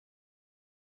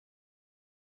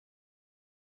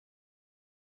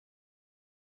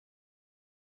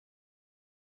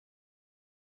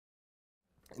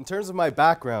In terms of my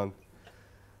background,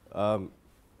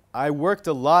 I worked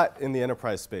a lot in the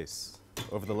enterprise space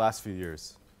over the last few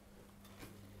years.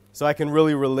 So I can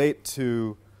really relate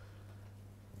to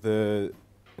the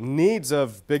needs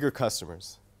of bigger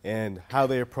customers and how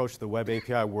they approach the web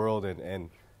API world and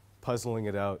puzzling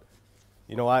it out.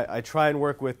 You know, I try and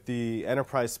work with the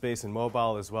enterprise space and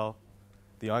mobile as well,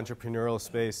 the entrepreneurial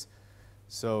space.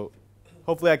 So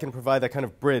hopefully I can provide that kind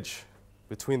of bridge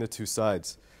between the two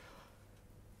sides.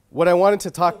 What I wanted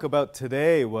to talk about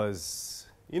today was,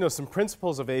 you know, some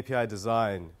principles of API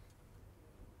design,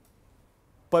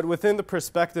 but within the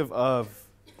perspective of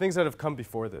things that have come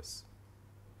before this,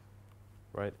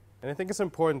 right? And I think it's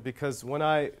important because when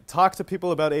I talk to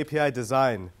people about API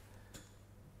design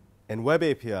and web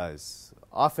APIs,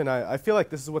 often I feel like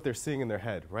this is what they're seeing in their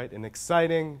head, right? An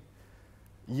exciting,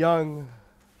 young,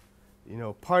 you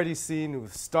know, party scene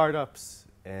with startups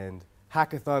and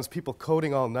hackathons, people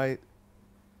coding all night,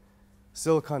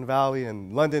 Silicon Valley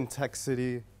and London Tech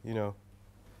City, you know,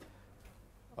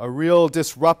 a real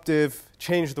disruptive,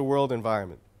 change the world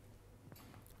environment.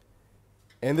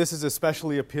 And this is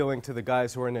especially appealing to the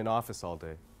guys who are in an office all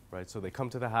day, right? So they come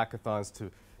to the hackathons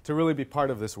to really be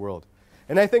part of this world.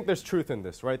 And I think there's truth in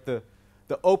this, right? The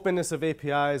openness of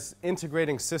APIs,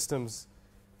 integrating systems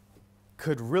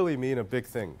could really mean a big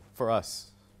thing for us.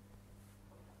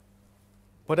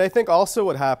 But I think also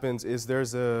what happens is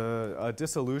there's a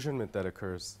disillusionment that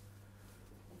occurs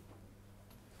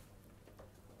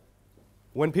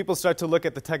when people start to look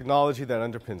at the technology that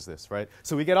underpins this, right?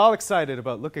 So we get all excited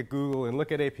about look at Google and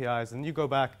look at APIs, and you go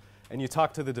back and you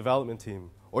talk to the development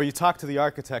team, or you talk to the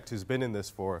architect who's been in this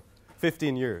for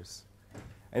 15 years,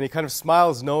 and he kind of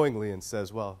smiles knowingly and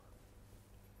says, well,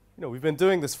 you know, we've been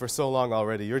doing this for so long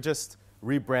already, you're just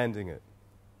rebranding it.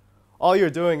 All you're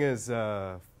doing is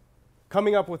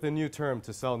coming up with a new term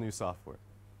to sell new software,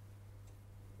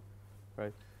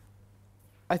 right?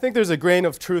 I think there's a grain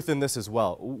of truth in this as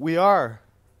well. We are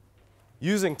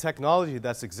using technology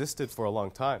that's existed for a long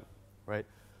time, right?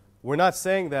 We're not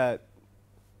saying that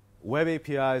web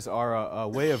APIs are a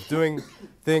way of doing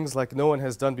things like no one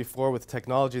has done before with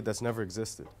technology that's never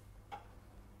existed.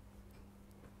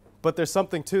 But there's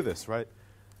something to this, right?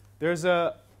 There's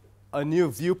a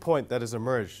new viewpoint that has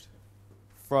emerged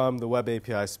from the web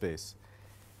API space.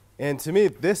 And to me,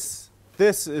 this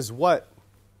is what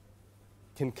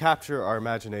can capture our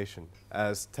imagination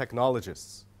as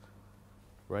technologists,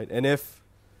 right? And if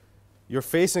you're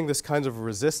facing this kind of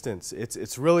resistance,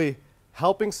 it's really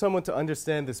helping someone to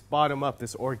understand this bottom-up,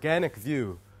 this organic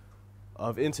view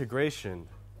of integration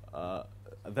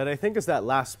that I think is that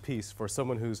last piece for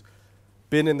someone who's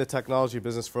been in the technology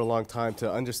business for a long time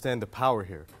to understand the power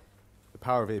here, the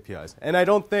power of APIs. And I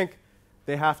don't think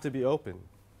they have to be open.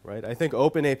 Right? I think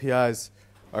open APIs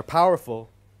are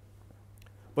powerful,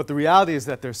 but the reality is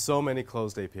that there's so many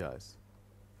closed APIs.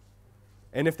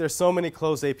 And if there's so many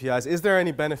closed APIs, is there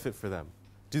any benefit for them?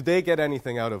 Do they get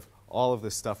anything out of all of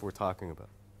this stuff we're talking about?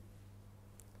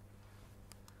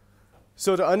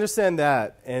 So to understand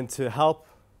that and to help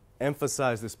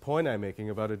emphasize this point I'm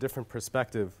making about a different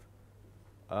perspective,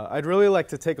 I'd really like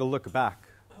to take a look back,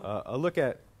 a look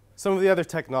at some of the other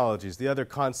technologies, the other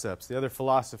concepts, the other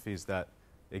philosophies that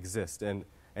exist and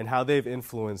how they've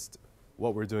influenced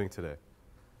what we're doing today.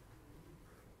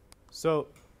 So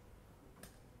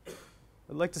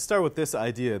I'd like to start with this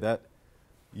idea that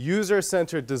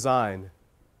user-centered design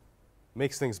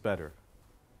makes things better.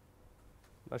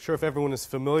 I'm not sure if everyone is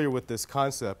familiar with this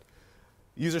concept.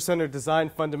 User-centered design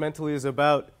fundamentally is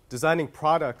about designing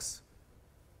products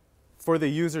for the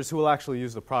users who will actually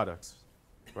use the products,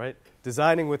 right?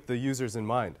 Designing with the users in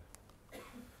mind.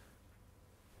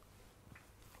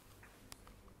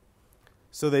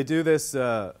 So they do this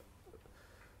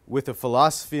with a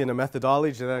philosophy and a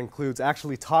methodology that includes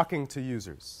actually talking to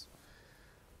users,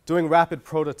 doing rapid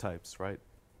prototypes, right?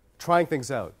 Trying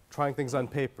things out, trying things on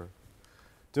paper,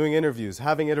 doing interviews,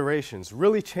 having iterations,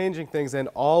 really changing things and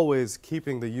always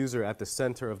keeping the user at the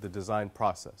center of the design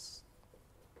process.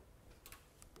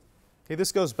 Okay,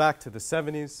 this goes back to the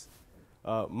 70s.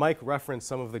 Mike referenced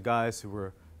some of the guys who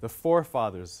were the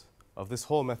forefathers of this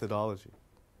whole methodology.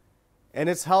 And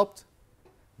it's helped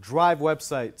drive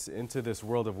websites into this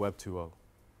world of Web 2.0,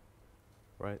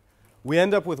 right? We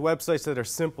end up with websites that are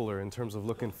simpler in terms of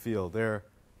look and feel. They're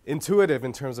intuitive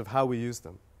in terms of how we use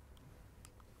them.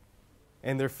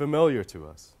 And they're familiar to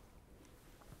us.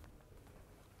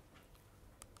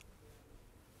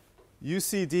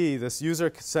 UCD, this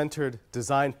user-centered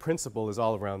design principle, is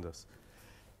all around us.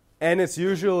 And it's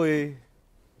usually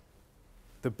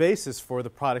the basis for the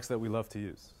products that we love to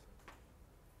use.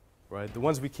 Right? The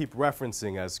ones we keep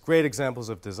referencing as great examples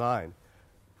of design.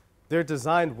 they're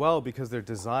designed well because they're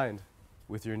designed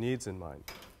with your needs in mind.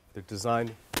 They're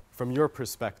designed from your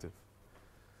perspective.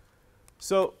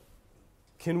 So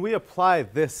can we apply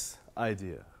this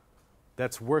idea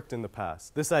that's worked in the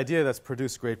past, this idea that's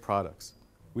produced great products?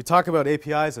 We talk about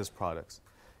APIs as products.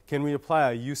 Can we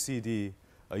apply a UCD,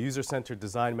 a user-centered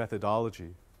design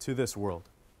methodology, to this world?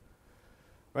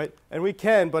 Right? And we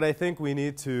can, but I think we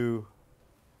need to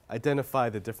identify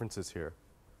the differences here.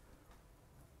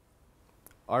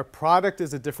 Our product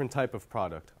is a different type of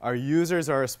product. Our users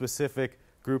are a specific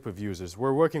group of users.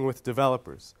 We're working with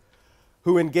developers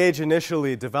who engage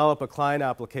initially, develop a client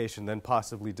application, then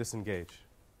possibly disengage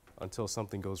until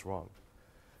something goes wrong.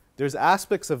 There's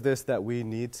aspects of this that we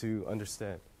need to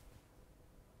understand.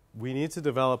 We need to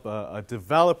develop a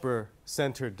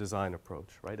developer-centered design approach,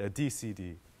 right? A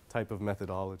DCD type of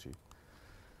methodology.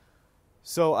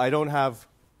 So I don't have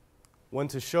one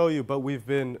to show you, but we've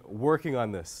been working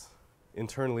on this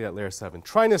internally at LAYER7,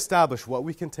 trying to establish what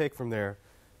we can take from there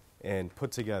and put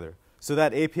together so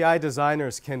that API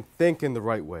designers can think in the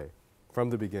right way from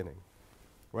the beginning,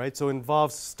 right? So it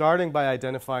involves starting by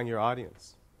identifying your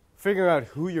audience, figuring out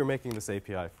who you're making this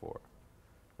API for,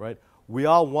 right? We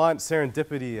all want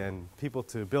serendipity and people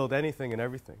to build anything and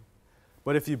everything.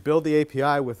 But if you build the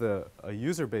API with a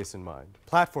user base in mind,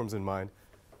 platforms in mind,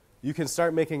 you can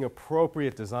start making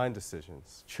appropriate design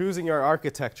decisions, choosing your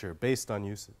architecture based on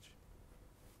usage,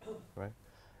 right?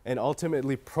 And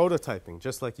ultimately prototyping,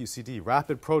 just like UCD,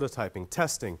 rapid prototyping,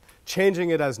 testing,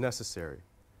 changing it as necessary.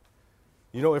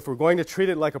 You know, if we're going to treat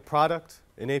it like a product,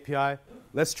 an API,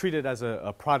 let's treat it as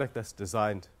a product that's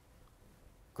designed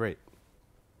great.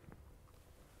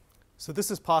 So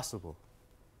this is possible.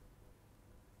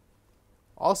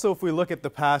 Also, if we look at the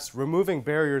past, removing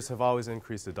barriers have always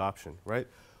increased adoption, right?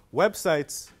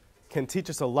 Websites can teach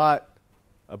us a lot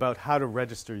about how to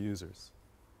register users.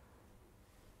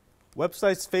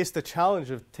 Websites face the challenge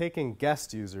of taking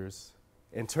guest users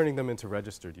and turning them into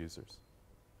registered users,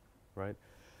 right?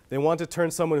 They want to turn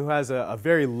someone who has a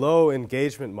very low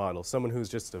engagement model, someone who's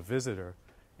just a visitor,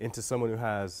 into someone who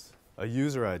has a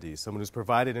user ID, someone who's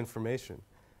provided information.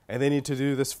 And they need to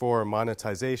do this for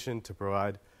monetization, to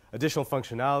provide additional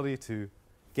functionality, to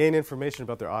gain information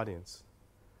about their audience.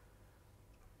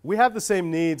 We have the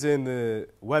same needs in the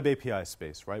web API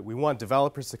space, right? We want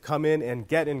developers to come in and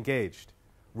get engaged,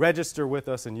 register with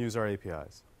us, and use our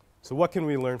APIs. So what can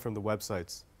we learn from the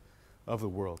websites of the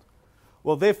world?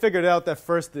 Well, they figured out that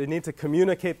first they need to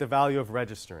communicate the value of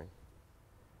registering,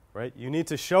 right? You need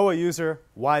to show a user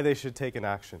why they should take an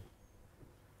action.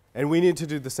 And we need to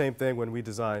do the same thing when we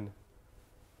design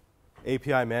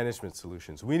API management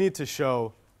solutions. We need to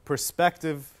show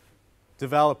prospective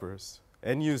developers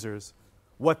and users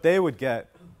what they would get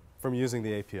from using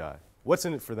the API. What's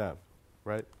in it for them,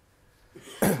 right?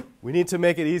 We need to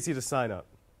make it easy to sign up.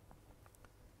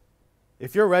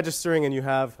 If you're registering and you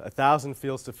have 1,000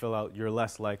 fields to fill out, you're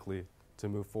less likely to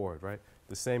move forward, right?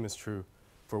 The same is true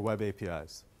for web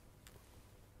APIs.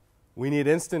 We need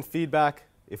instant feedback.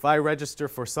 If I register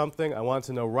for something, I want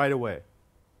to know right away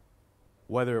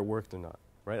whether it worked or not,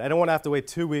 right? I don't want to have to wait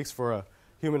 2 weeks for a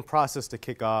human process to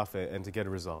kick off and to get a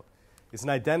result. It's an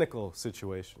identical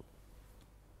situation.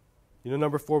 You know,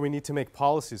 number 4, we need to make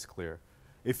policies clear.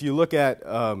 If you look at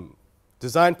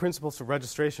design principles for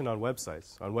registration on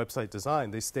websites, on website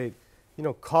design, they state, you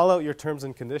know, call out your terms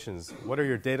and conditions. What are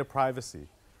your data privacy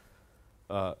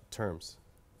terms?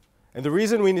 And the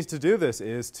reason we need to do this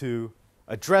is to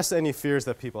address any fears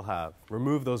that people have,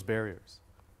 remove those barriers.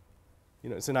 You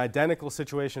know, it's an identical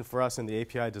situation for us in the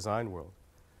API design world.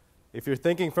 If you're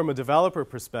thinking from a developer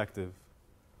perspective,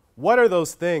 what are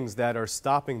those things that are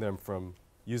stopping them from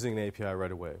using the API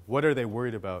right away? What are they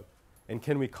worried about? And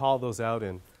can we call those out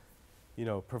and, you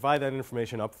know, provide that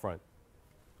information up front?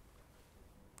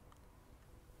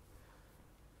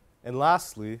 And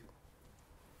lastly,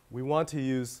 we want to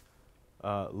use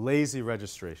lazy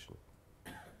registration.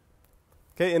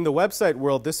 Okay, in the website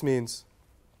world, this means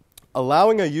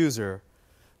allowing a user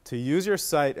to use your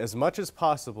site as much as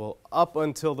possible up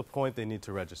until the point they need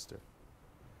to register,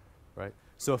 right?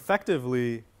 So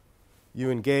effectively,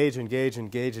 you engage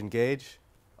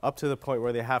up to the point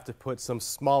where they have to put some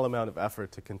small amount of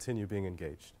effort to continue being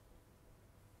engaged.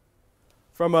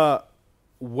 From a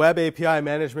web API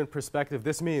management perspective,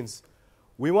 this means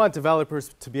we want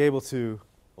developers to be able to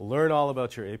learn all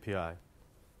about your API,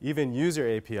 even use your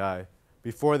API,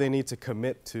 before they need to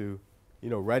commit to, you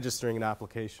know, registering an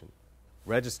application,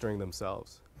 registering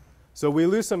themselves. So we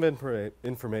lose some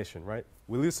information, right?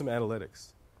 We lose some analytics.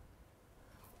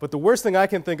 But the worst thing I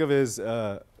can think of is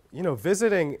you know,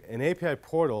 visiting an API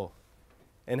portal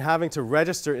and having to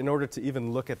register in order to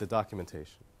even look at the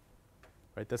documentation.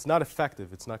 right? That's not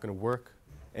effective. It's not going to work,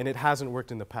 and it hasn't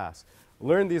worked in the past.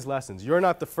 Learn these lessons. You're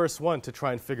not the first one to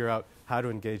try and figure out how to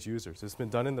engage users. It's been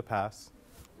done in the past,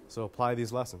 so apply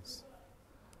these lessons.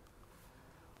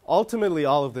 Ultimately,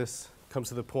 all of this comes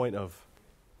to the point of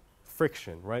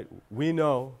friction, right? We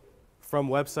know from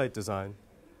website design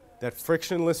that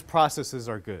frictionless processes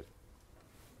are good,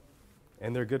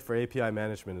 and they're good for API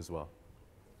management as well.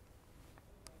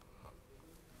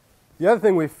 The other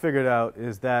thing we've figured out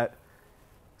is that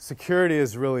security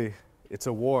is really, it's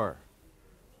a war,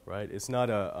 right? It's not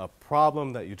a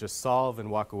problem that you just solve and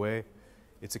walk away.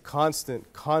 It's a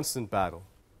constant battle.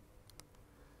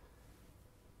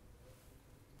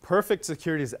 Perfect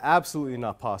security is absolutely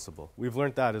not possible. We've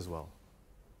learned that as well,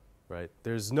 right?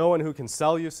 There's no one who can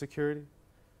sell you security.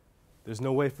 There's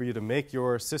no way for you to make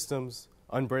your systems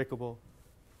unbreakable.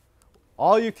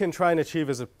 All you can try and achieve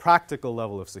is a practical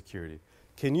level of security.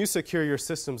 Can you secure your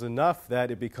systems enough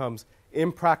that it becomes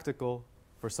impractical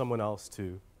for someone else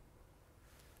to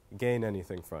gain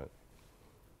anything from it?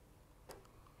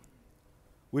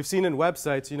 We've seen in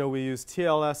websites, we use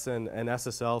TLS and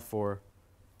SSL for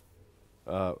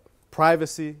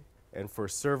privacy and for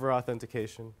server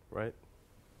authentication, right?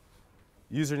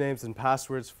 Usernames and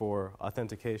passwords for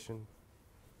authentication.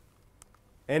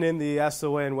 And in the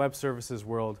SOA and web services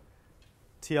world,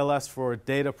 TLS for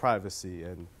data privacy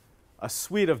and a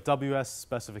suite of WS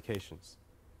specifications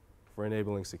for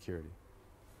enabling security.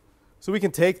 So we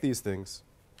can take these things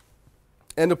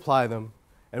and apply them,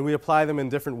 and we apply them in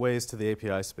different ways to the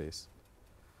API space.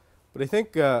 But I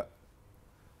think the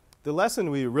lesson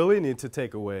we really need to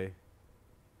take away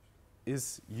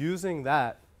is using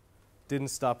that didn't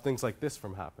stop things like this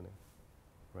from happening,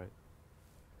 right?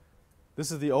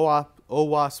 This is the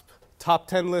OWASP top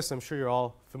 10 list. I'm sure you're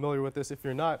all familiar with this. If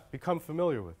you're not, become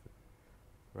familiar with it,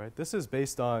 right? This is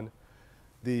based on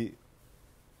the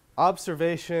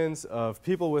observations of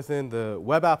people within the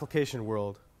web application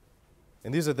world,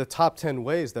 and these are the top 10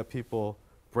 ways that people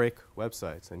break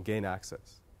websites and gain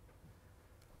access.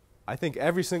 I think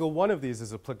every single one of these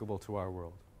is applicable to our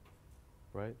world,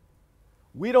 right?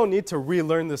 We don't need to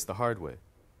relearn this the hard way.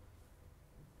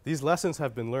 These lessons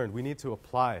have been learned. We need to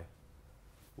apply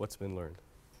what's been learned,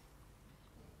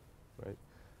 right?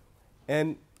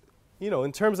 And,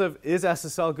 in terms of is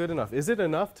SSL good enough? Is it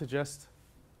enough to just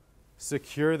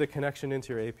secure the connection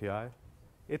into your API?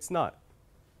 It's not,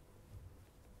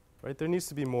 right? There needs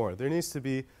to be more. There needs to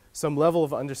be some level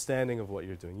of understanding of what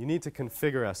you're doing. You need to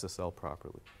configure SSL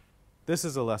properly. This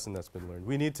is a lesson that's been learned.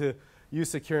 We need to use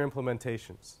secure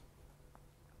implementations.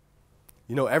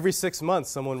 Every 6 months,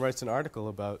 someone writes an article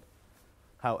about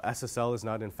how SSL is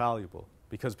not infallible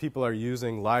because people are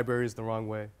using libraries the wrong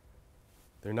way.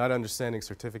 They're not understanding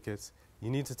certificates. You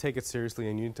need to take it seriously,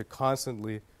 and you need to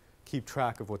constantly keep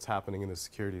track of what's happening in the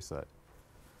security side.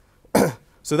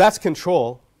 So that's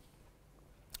control.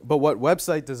 But what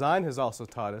website design has also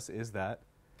taught us is that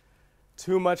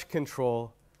too much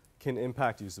control can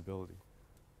impact usability.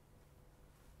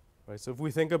 Right? So if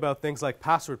we think about things like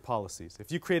password policies,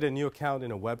 if you create a new account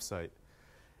in a website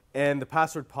and the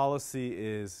password policy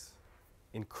is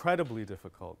incredibly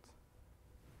difficult,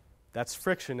 that's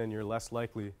friction and you're less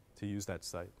likely to use that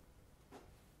site.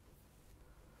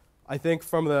 I think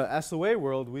from the SOA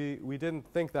world, we didn't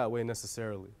think that way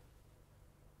necessarily.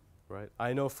 Right?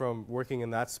 I know from working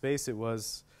in that space, it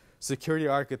was security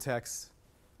architects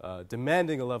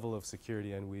demanding a level of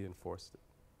security, and we enforced it.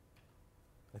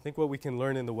 I think what we can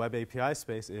learn in the web API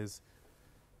space is,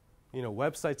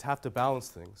 websites have to balance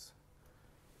things.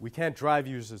 We can't drive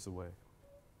users away.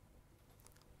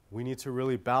 We need to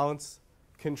really balance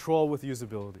control with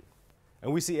usability.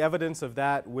 And we see evidence of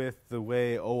that with the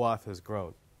way OAuth has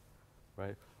grown.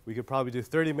 Right? We could probably do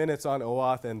 30 minutes on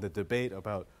OAuth and the debate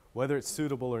about whether it's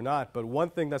suitable or not. But one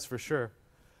thing that's for sure,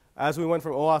 as we went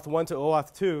from OAuth 1 to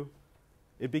OAuth 2,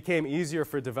 it became easier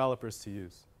for developers to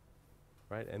use.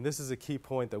 Right? And this is a key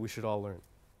point that we should all learn.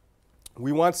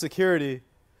 We want security,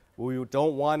 but we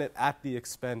don't want it at the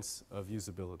expense of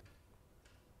usability.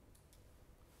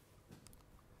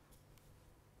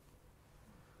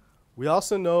 We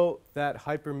also know that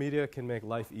hypermedia can make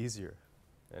life easier,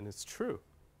 and it's true.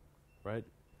 Right?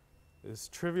 There's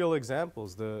trivial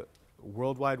examples. The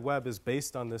World Wide Web is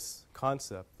based on this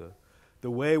concept.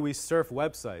 The way we surf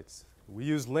websites, we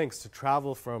use links to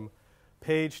travel from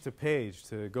page to page,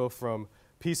 to go from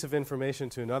piece of information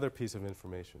to another piece of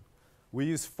information. We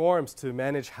use forms to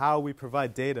manage how we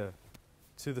provide data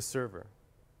to the server.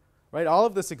 Right? All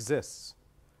of this exists.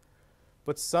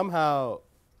 But somehow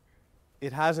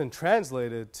it hasn't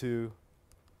translated to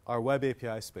our web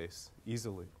API space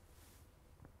easily.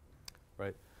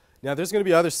 Right? Now, there's going to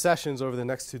be other sessions over the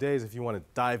next 2 days if you want to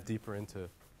dive deeper into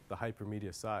the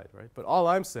hypermedia side, right? But all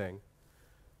I'm saying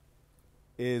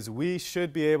is we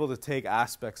should be able to take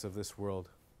aspects of this world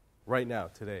right now,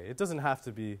 today. It doesn't have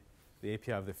to be the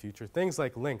API of the future. Things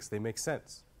like links, they make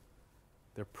sense.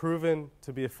 They're proven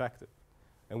to be effective.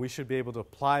 And we should be able to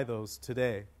apply those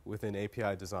today within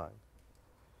API design.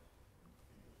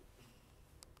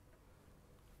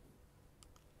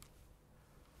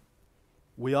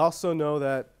 We also know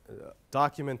that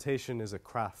documentation is a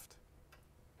craft,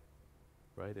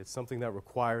 right? It's something that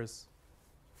requires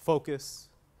focus,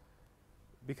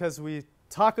 because we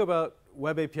talk about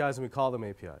web APIs and we call them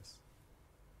APIs.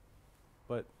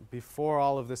 But before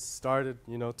all of this started,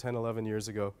 10, 11 years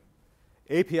ago,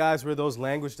 APIs were those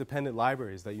language-dependent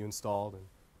libraries that you installed and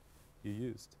you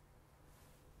used.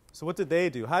 So what did they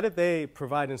do? How did they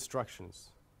provide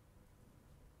instructions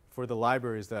for the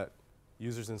libraries that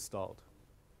users installed?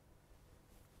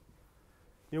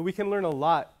 We can learn a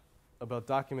lot about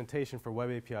documentation for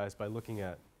web APIs by looking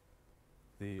at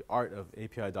the art of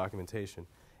API documentation.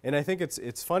 And I think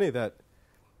it's funny that,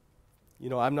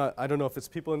 I don't know if it's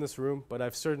people in this room, but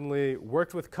I've certainly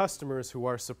worked with customers who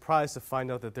are surprised to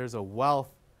find out that there's a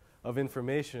wealth of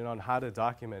information on how to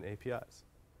document APIs,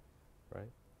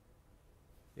 right?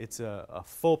 It's a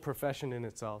full profession in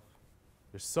itself.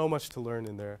 There's so much to learn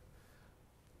in there.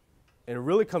 And it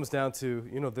really comes down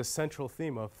to, this central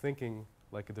theme of thinking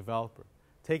like a developer,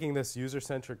 taking this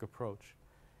user-centric approach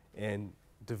and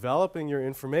developing your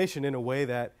information in a way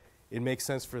that it makes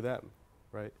sense for them,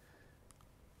 right?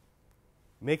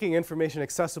 Making information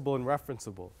accessible and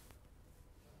referenceable,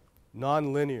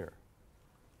 non-linear,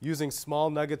 using small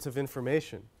nuggets of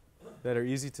information that are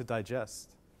easy to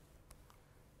digest,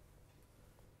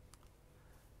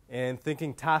 and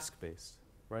thinking task-based,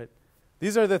 right?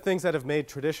 These are the things that have made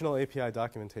traditional API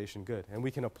documentation good, and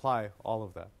we can apply all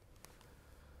of that.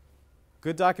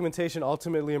 Good documentation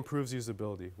ultimately improves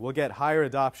usability. We'll get higher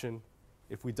adoption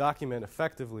if we document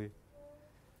effectively.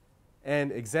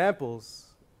 And examples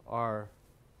are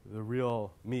the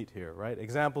real meat here, right?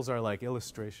 Examples are like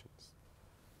illustrations.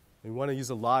 We want to use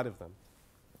a lot of them.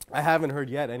 I haven't heard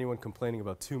yet anyone complaining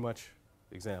about too much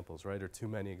examples, right, or too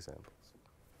many examples.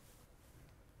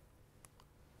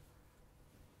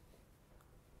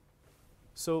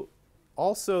 So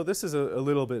also, this is a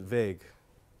little bit vague.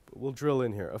 We'll drill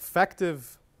in here.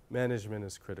 Effective management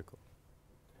is critical.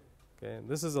 Okay, and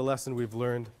this is a lesson we've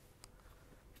learned,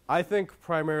 I think,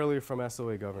 primarily from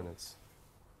SOA governance.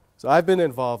 So I've been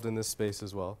involved in this space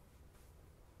as well.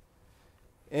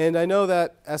 And I know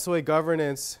that SOA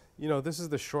governance, this is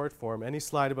the short form. Any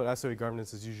slide about SOA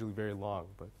governance is usually very long.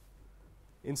 But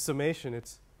in summation,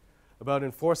 it's about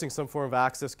enforcing some form of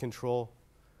access control,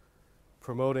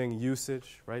 promoting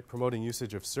usage, right? Promoting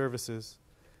usage of services,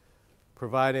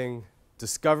 providing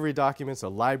discovery documents, a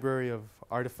library of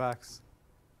artifacts,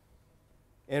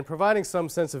 and providing some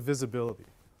sense of visibility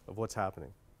of what's happening.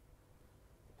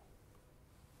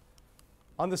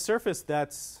 On the surface,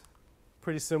 that's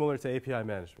pretty similar to API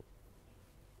management.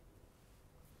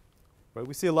 Right?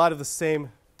 We see a lot of the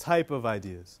same type of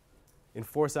ideas.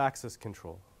 Enforce access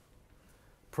control.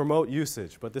 Promote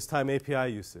usage, but this time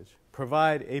API usage.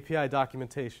 Provide API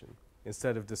documentation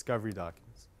instead of discovery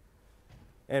documents.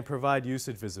 And provide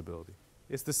usage visibility.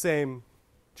 It's the same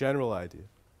general idea.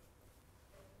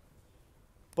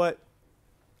 But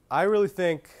I really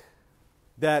think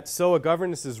that SOA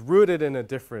governance is rooted in a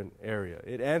different area.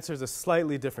 It answers a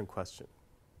slightly different question.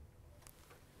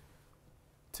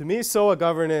 To me, SOA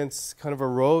governance kind of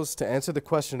arose to answer the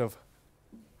question of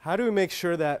how do we make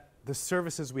sure that the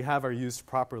services we have are used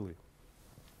properly?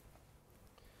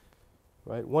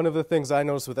 Right? One of the things I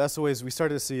noticed with SOA is we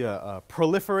started to see a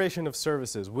proliferation of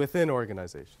services within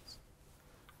organizations.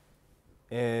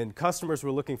 And customers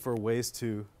were looking for ways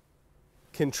to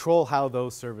control how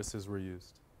those services were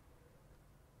used.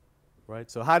 Right?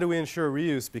 So how do we ensure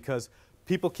reuse? Because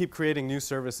people keep creating new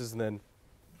services, and then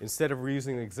instead of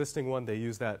reusing the existing one, they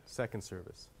use that second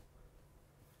service.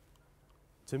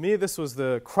 To me, this was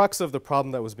the crux of the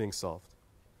problem that was being solved.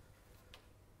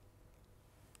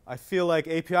 I feel like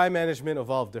API management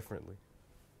evolved differently.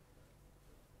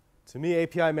 To me,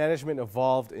 API management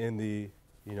evolved in the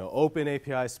open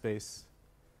API space,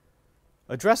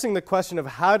 addressing the question of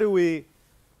how do we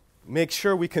make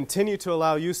sure we continue to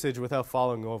allow usage without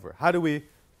falling over? How do we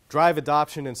drive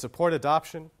adoption and support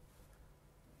adoption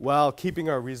while keeping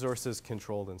our resources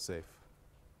controlled and safe?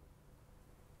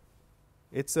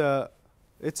 It's a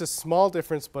small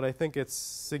difference, but I think it's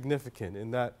significant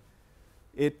in that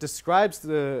it describes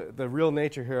the real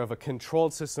nature here of a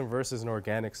controlled system versus an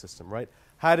organic system, right?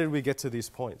 How did we get to these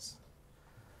points?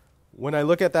 when I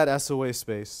look at that SOA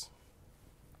space,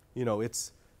 you know,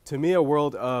 it's, to me, a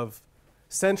world of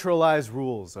centralized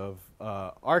rules, of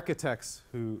architects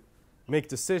who make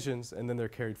decisions and then they're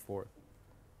carried forth.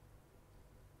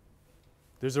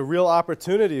 There's a real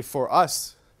opportunity for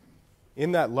us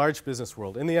in that large business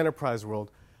world, in the enterprise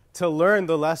world, to learn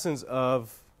the lessons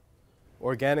of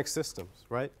organic systems,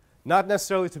 right? Not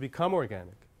necessarily to become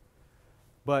organic,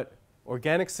 but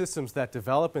organic systems that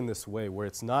develop in this way where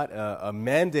it's not a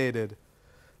mandated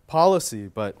policy,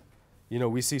 but you know,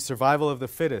 we see survival of the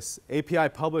fittest, API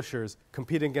publishers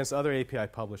competing against other API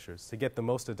publishers to get the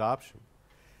most adoption.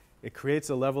 It creates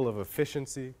a level of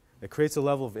efficiency. It creates a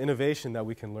level of innovation that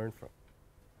we can learn from.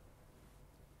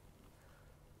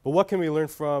 But what can we learn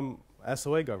from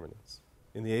SOA governance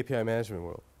in the API management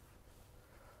world?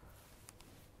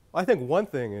 I think one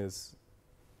thing is,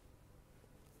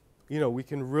 you know, we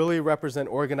can really represent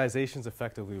organizations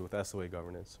effectively with SOA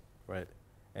governance, right?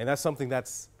 And that's something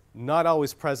that's not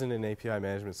always present in API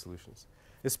management solutions.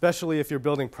 Especially if you're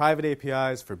building private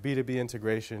APIs for B2B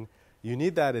integration, you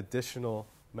need that additional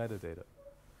metadata.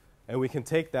 And we can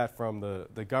take that from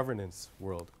the governance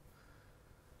world.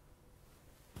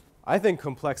 I think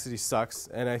complexity sucks,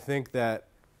 and I think that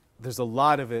there's a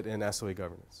lot of it in SOA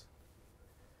governance.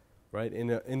 Right?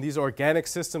 In these organic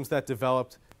systems that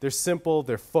developed, they're simple,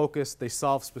 they're focused, they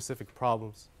solve specific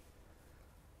problems.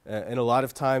 And a lot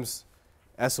of times,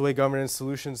 SOA governance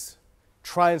solutions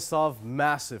try and solve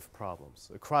massive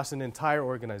problems across an entire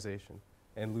organization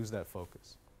and lose that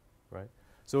focus. Right?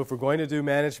 So if we're going to do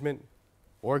management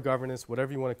or governance,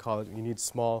 whatever you want to call it, you need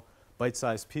small,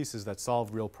 bite-sized pieces that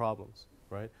solve real problems.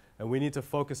 Right? And we need to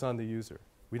focus on the user.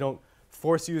 We don't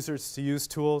force users to use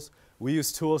tools. We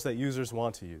use tools that users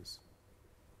want to use.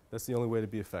 That's the only way to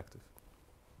be effective.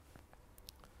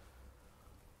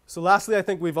 So lastly, I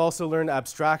think we've also learned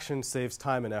abstraction saves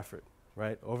time and effort,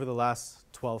 right, over the last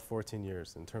 12, 14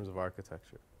 years in terms of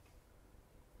architecture.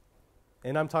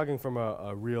 And I'm talking from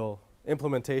a real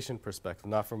implementation perspective,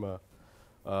 not from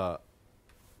a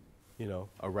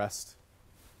REST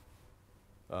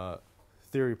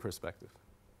theory perspective.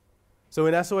 So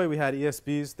in SOA, we had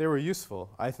ESBs. They were useful,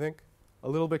 I think, a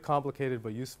little bit complicated,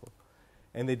 but useful.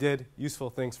 And they did useful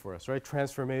things for us, right?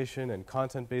 Transformation and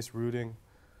content-based routing,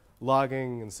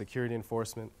 logging and security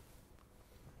enforcement.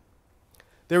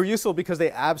 They were useful because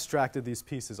they abstracted these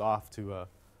pieces off to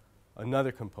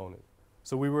another component.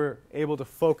 So we were able to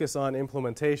focus on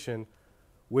implementation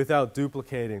without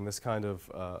duplicating this kind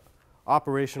of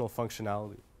operational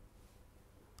functionality.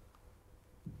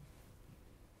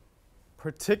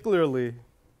 Particularly,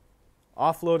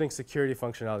 offloading security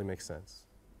functionality makes sense.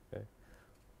 Okay?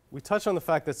 We touched on the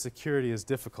fact that security is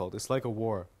difficult. It's like a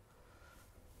war.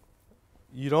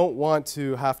 You don't want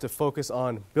to have to focus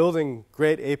on building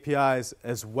great APIs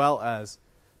as well as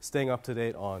staying up to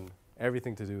date on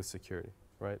everything to do with security,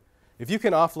 right? If you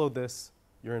can offload this,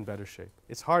 you're in better shape.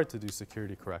 It's hard to do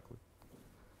security correctly.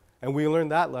 And we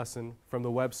learned that lesson from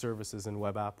the web services and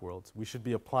web app worlds. We should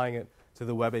be applying it to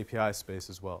the web API space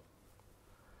as well.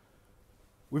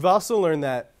 We've also learned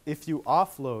that if you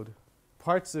offload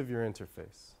parts of your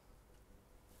interface,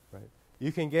 right,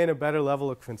 you can gain a better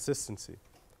level of consistency.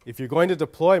 If you're going to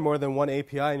deploy more than one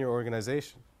API in your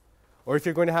organization, or if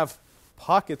you're going to have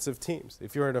pockets of teams,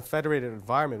 if you're in a federated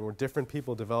environment where different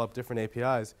people develop different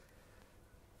APIs,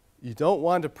 you don't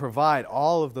want to provide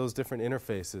all of those different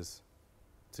interfaces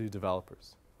to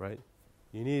developers, right?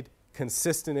 You need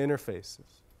consistent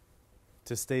interfaces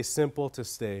to stay simple, to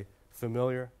stay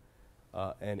familiar.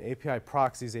 And API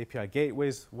proxies, API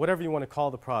gateways, whatever you want to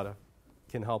call the product,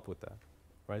 can help with that.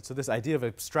 Right? So this idea of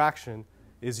abstraction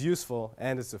is useful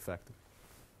and it's effective.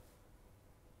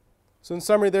 So in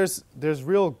summary, there's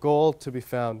real gold to be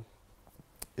found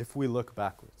if we look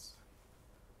backwards.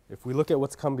 If we look at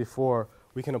what's come before,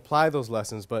 we can apply those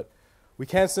lessons, but we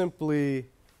can't simply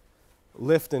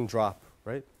lift and drop,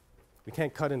 right? We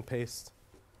can't cut and paste.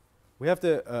 We have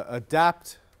to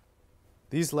adapt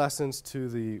these lessons to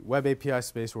the web API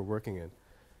space we're working in.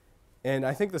 And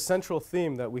I think the central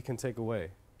theme that we can take away,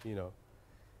 you know,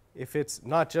 if it's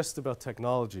not just about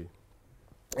technology,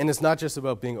 and it's not just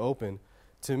about being open,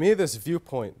 to me this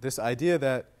viewpoint, this idea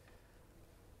that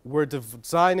we're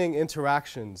designing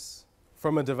interactions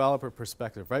from a developer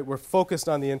perspective, right? We're focused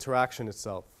on the interaction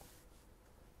itself,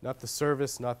 not the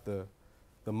service, not the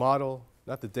model,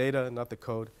 not the data, not the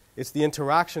code. It's the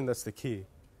interaction that's the key.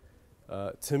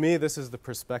 To me, this is the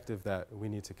perspective that we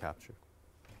need to capture.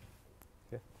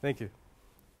 Okay, thank you.